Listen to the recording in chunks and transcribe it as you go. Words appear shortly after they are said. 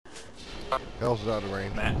Hell's out of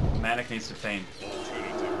range. Manic needs to feign.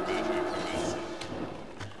 Alternative measure commencing.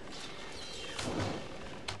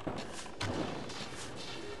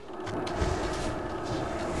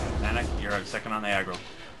 Manic, you're second on the aggro.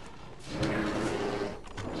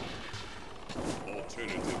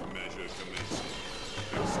 Alternative measure commencing.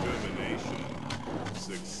 Extermination.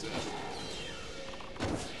 Successful.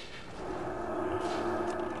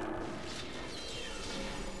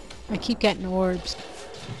 I keep getting orbs.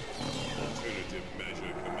 Alternative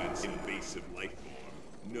measure commencing. Invasive life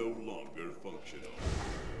form no longer functional.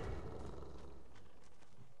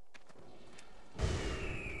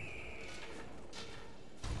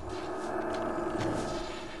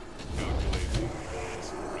 Calculating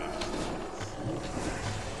false parameters.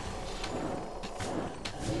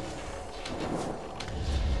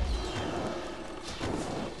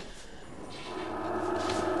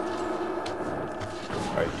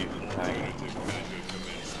 Alright, you can tank. Alternative measure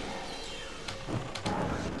commencing.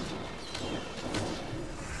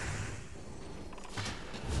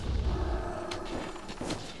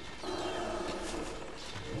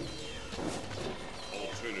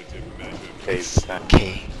 Alternative measure Okay, you commencing. can tank.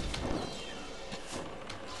 Okay.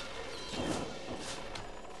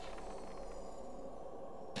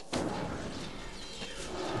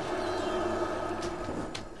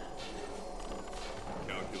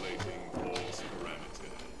 Calculating false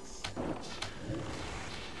parameters.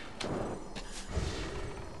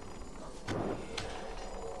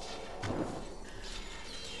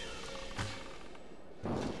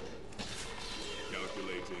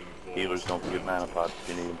 Calculating false Healers, don't forget mana pots if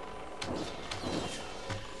you need them.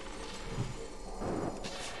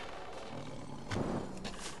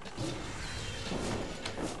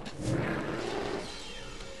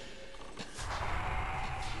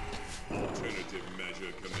 Alternative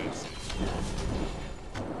measure commencing.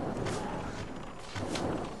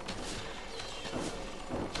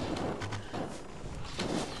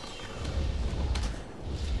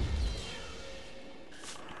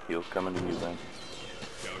 Heals coming to you then.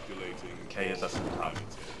 Calculating Okay, is us on top.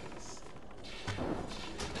 parameters.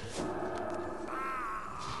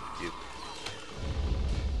 You.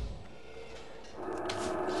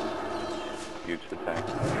 Huge the tank.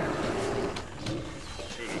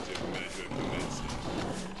 Alternative measure commencing.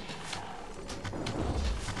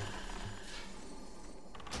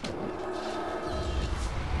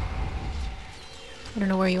 I don't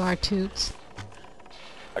know where you are, Toots.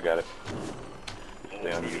 I got it.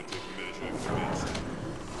 Stay on you. Alternative measure commencing.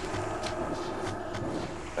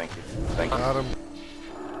 Thank you. Thank you. Got him.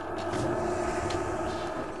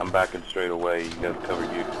 I'm backing straight away. You guys cover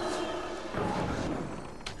you.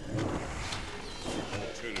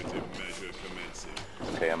 Alternative measure commencing.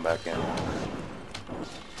 Okay, I'm back in.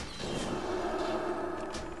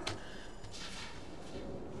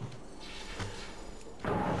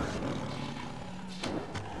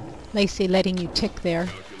 Lacey letting you tick there.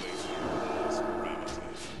 Calculating false parameters.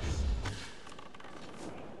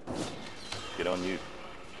 Get on you.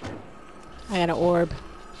 I got an orb.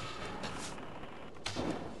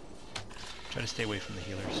 Try to stay away from the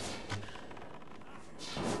healers.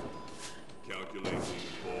 Calculating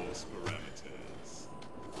false parameters.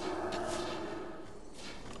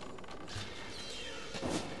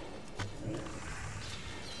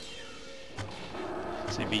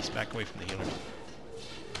 Say beast, back away from the healers.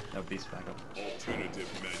 No beast back up. Alternative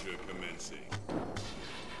measure commencing.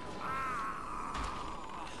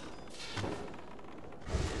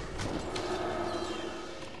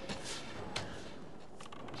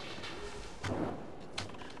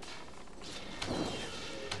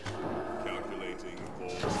 Calculating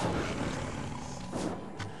false parameters.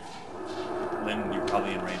 Lynn, you're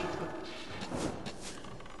probably in range of the...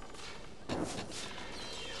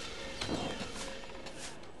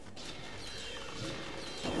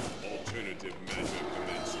 Alternative measure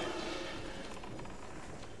commencing.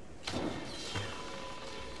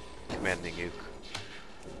 Commanding nuke.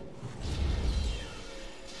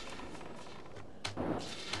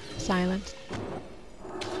 Silent.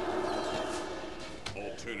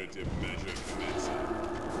 Alternative measure commencing.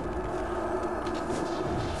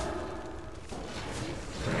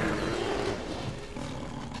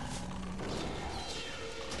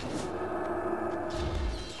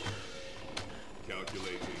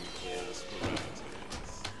 Calculating false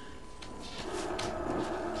parameters.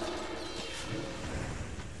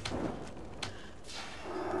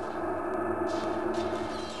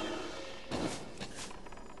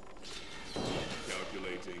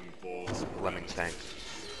 Calculating false Lemmings tank.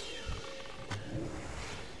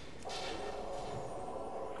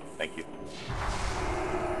 Thank you.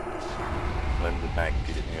 Lend the tank if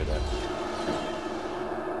you didn't hear that.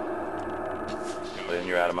 then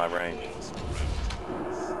you're out of my range.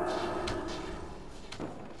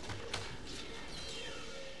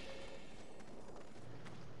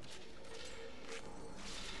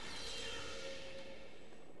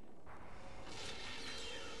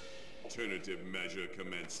 Alternative measure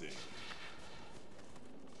commencing.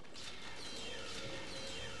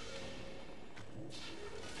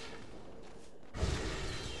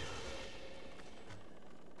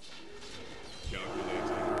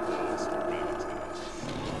 Calculating force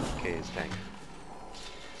parameters. Okay, it's tank.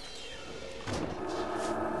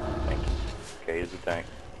 Thank you. Okay, here's the tank.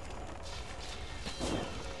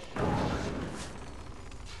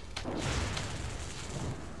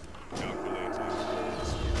 Calculating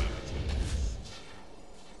force parameters.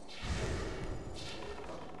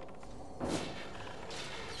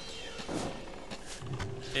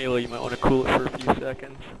 Halo, you might want to cool it for a few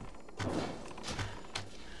seconds.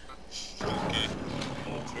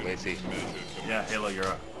 Lacey. Yeah, Halo,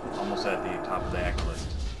 you're almost at the top of the aggro list.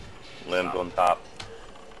 Limbs on top.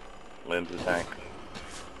 Limbs the tank.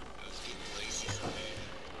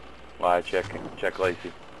 Why? Check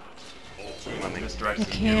Lacey. Misdirects I the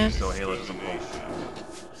can't. view so Halo doesn't pull.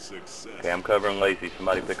 Success. Okay, I'm covering Lacey.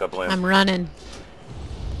 Somebody pick up Limbs. I'm running.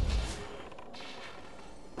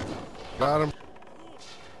 Got him.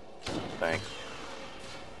 Thanks.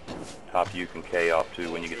 Top you can K off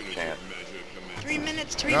too when you get the chance. 3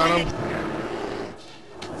 minutes, 3 Got minutes. him.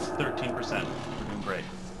 It's 13%. We're doing great.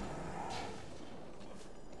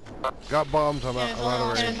 Got bombs. I'm out of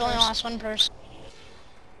range. There's only lost one person.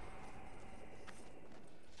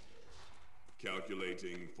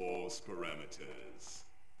 Calculating force parameters.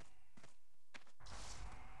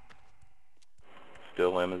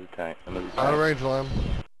 Still Lim as a tank. Lim as a Out of tank. range, Lim.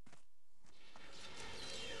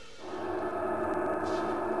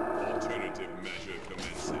 Alternative measure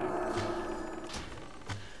commencing.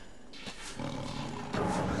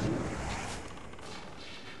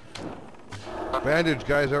 Bandage,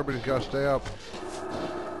 guys. Everybody's got to stay up.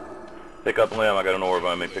 Pick up Lim. I got an orb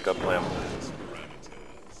on me. Pick up Lim. Force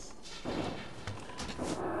parameters.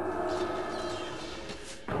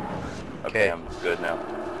 Okay, Okay. I'm good now.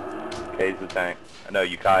 K's the tank. No,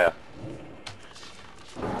 Ukiah.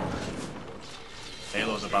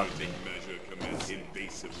 Halo's about to be. Measure commencing.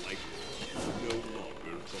 Invasive life form no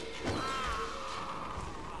longer functional.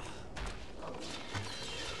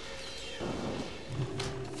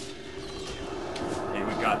 Hey,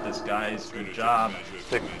 we got this, guys. Good Alternative job. measure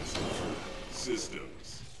Pick- commencing.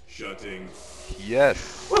 Systems shutting.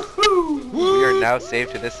 Yes! We are now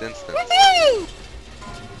saved to this instance.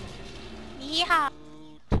 Yeah.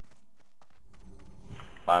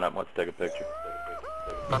 Line up. Let's take a picture.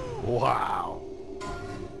 Wow.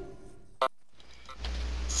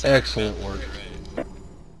 Excellent work.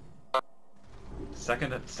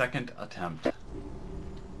 Second attempt.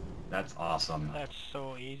 That's awesome. That's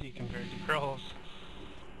so easy compared to Crows.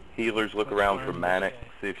 Healers, look Let's around learn for this Manic. guy.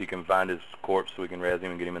 See if you can find his corpse so we can res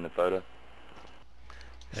him and get him in the photo.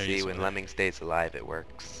 There See, you when go. Lemming stays alive, it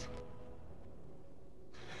works.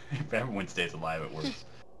 If everyone stays alive, it works.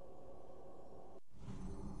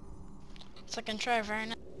 It's like a try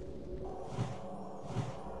Vernon.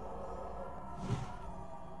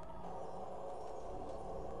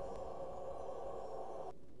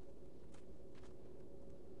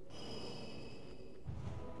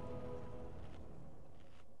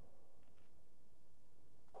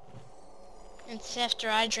 It's after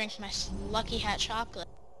I drink my Lucky Hat chocolate.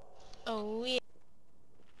 Oh yeah.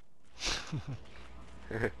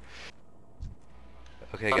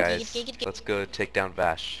 Okay, guys, let's go take down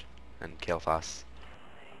Vash and Kael'thas.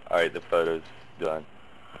 Alright, the photo's done.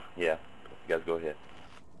 Yeah, you guys go ahead.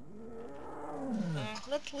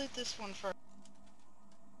 Let's loot this one first.